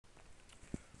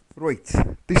Right,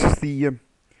 this is the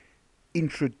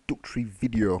introductory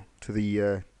video to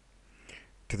the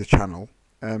channel.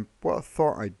 What I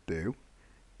thought I'd do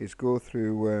is go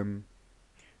through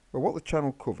what the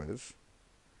channel covers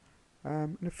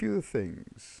and a few of the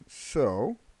things.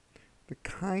 So the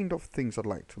kind of things I'd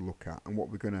like to look at and what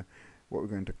we're going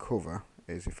to cover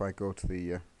is, if I go to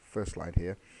the first slide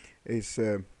here, is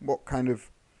what kind of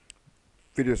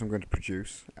videos I'm going to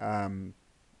produce,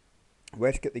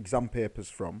 where to get the exam papers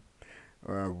from,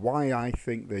 why I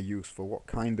think they're useful, what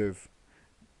kind of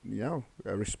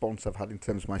response I've had in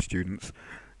terms of my students,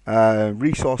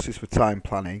 resources for time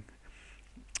planning,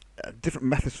 different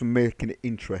methods for making it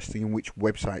interesting, and which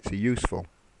websites are useful.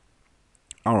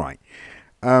 Alright,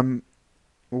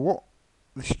 what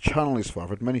this channel is for, I've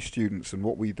had many students, and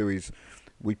what we do is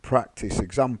we practice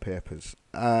exam papers,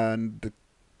 and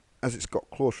as it's got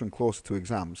closer and closer to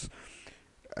exams,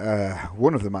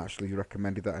 one of them actually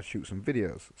recommended that I shoot some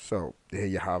videos. So here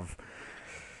you have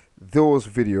those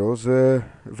videos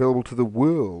available to the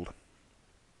world.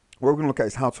 What we're going to look at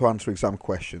is how to answer exam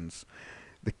questions,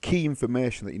 the key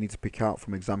information that you need to pick out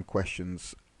from exam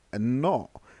questions, and not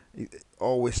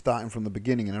always starting from the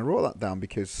beginning. And I wrote that down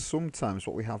because sometimes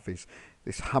what we have is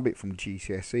this habit from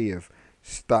GCSE of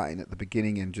starting at the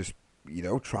beginning and just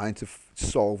trying to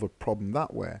solve a problem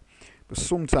that way. But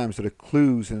sometimes there are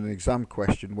clues in an exam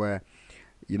question where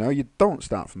you don't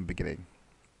start from the beginning.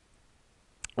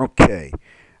 Okay,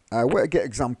 where to get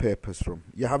exam papers from?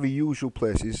 You have your usual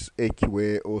places: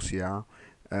 AQA, OCR,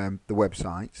 the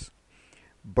websites,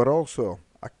 but also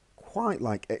I quite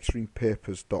like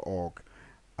extremepapers.org.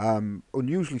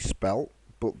 Unusually spelt,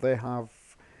 but they have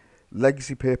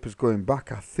legacy papers going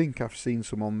back. I think I've seen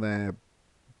some on there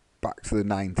back to the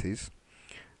 90s.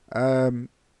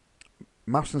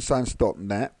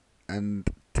 Mathsandscience.net and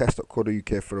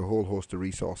test.co.uk for a whole host of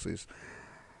resources.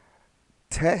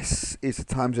 TESS is the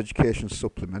Times Education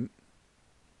Supplement.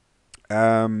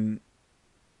 And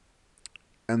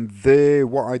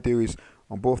what I do is,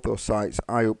 on both those sites,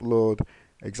 I upload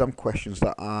exam questions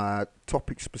that are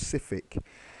topic specific.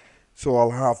 So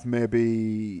I'll have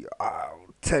maybe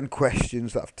 10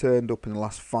 questions that have turned up in the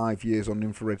last 5 years on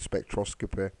infrared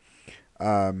spectroscopy,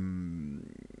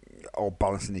 or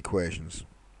balancing equations.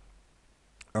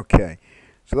 Okay,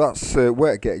 so that's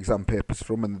where to get exam papers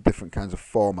from and the different kinds of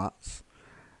formats.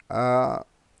 Why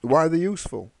are they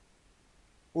useful?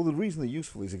 Well, the reason they're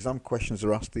useful is exam questions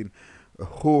are asked in a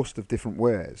host of different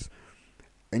ways,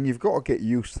 and you've got to get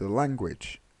used to the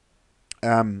language.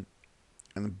 And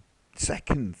the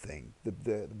second thing,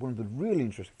 one of the really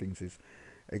interesting things is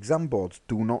exam boards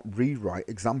do not rewrite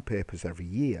exam papers every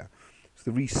year.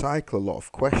 So they recycle a lot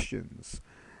of questions.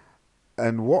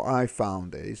 And what I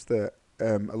found is that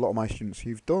a lot of my students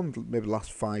who've done maybe the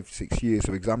last 5-6 years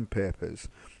of exam papers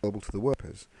available to the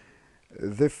workers,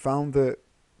 they've found that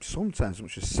sometimes as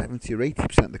much as 70 or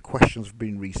 80% of the questions have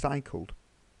been recycled.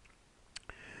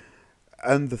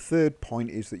 And the third point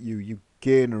is that you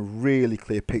gain a really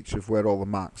clear picture of where all the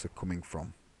marks are coming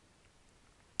from.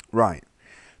 Right,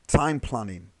 time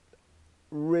planning,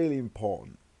 really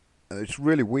important. It's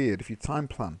really weird if you time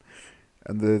plan.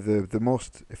 And the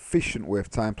most efficient way of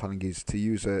time planning is to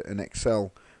use an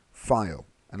Excel file.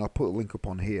 And I'll put a link up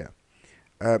on here.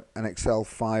 An Excel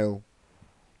file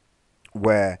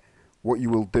where what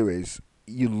you will do is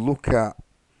you look at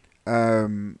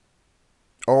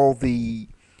all the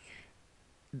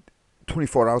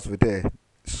 24 hours of a day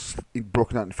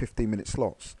broken out into 15-minute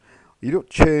slots. You don't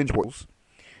change what's.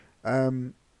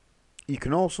 You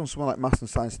can also, on something like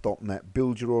mathsandscience.net,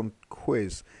 build your own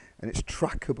quiz, and it's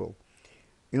trackable.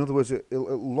 In other words,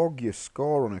 it'll log your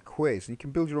score on a quiz, and you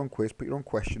can build your own quiz, put your own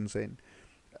questions in,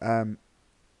 and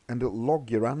it'll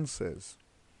log your answers.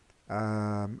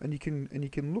 And you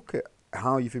can look at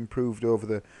how you've improved over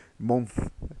the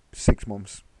month, 6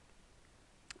 months.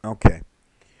 Okay,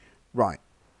 right.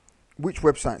 Which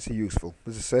websites are useful?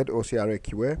 As I said, OCR,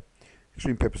 AQA,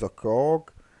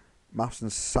 extremepapers.org,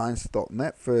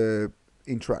 mathsandscience.net for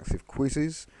interactive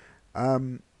quizzes.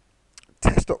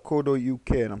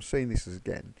 Test.co.uk, and I'm saying this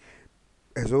again,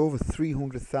 has over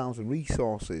 300,000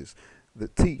 resources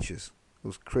that teachers,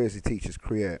 those crazy teachers,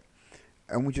 create,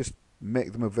 and we just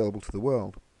make them available to the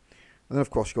world. And then, of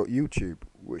course, you've got YouTube,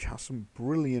 which has some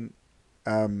brilliant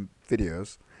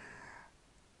videos.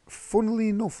 Funnily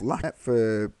enough,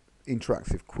 for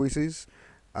interactive quizzes,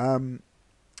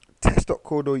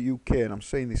 test.co.uk, and I'm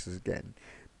saying this again,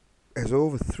 has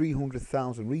over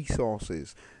 300,000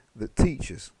 resources that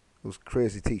teachers, those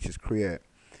crazy teachers, create,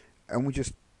 and we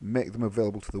just make them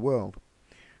available to the world.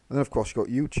 And then, of course, you've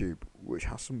got YouTube, which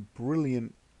has some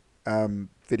brilliant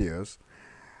videos.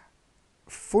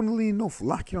 funnily enough,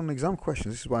 lacking on exam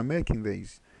questions. This is why I'm making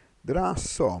these. There are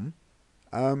some,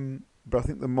 but I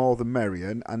think the more the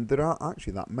merrier, and there aren't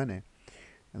actually that many.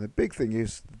 And the big thing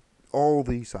is, all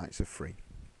these sites are free.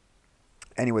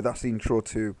 Anyway, that's the intro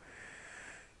to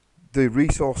the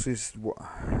resources what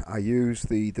I use,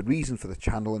 the reason for the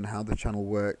channel and how the channel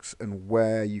works, and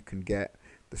where you can get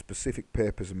the specific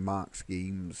papers and mark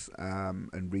schemes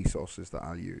and resources that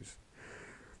I use.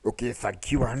 Okay,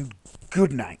 thank you and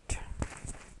good night.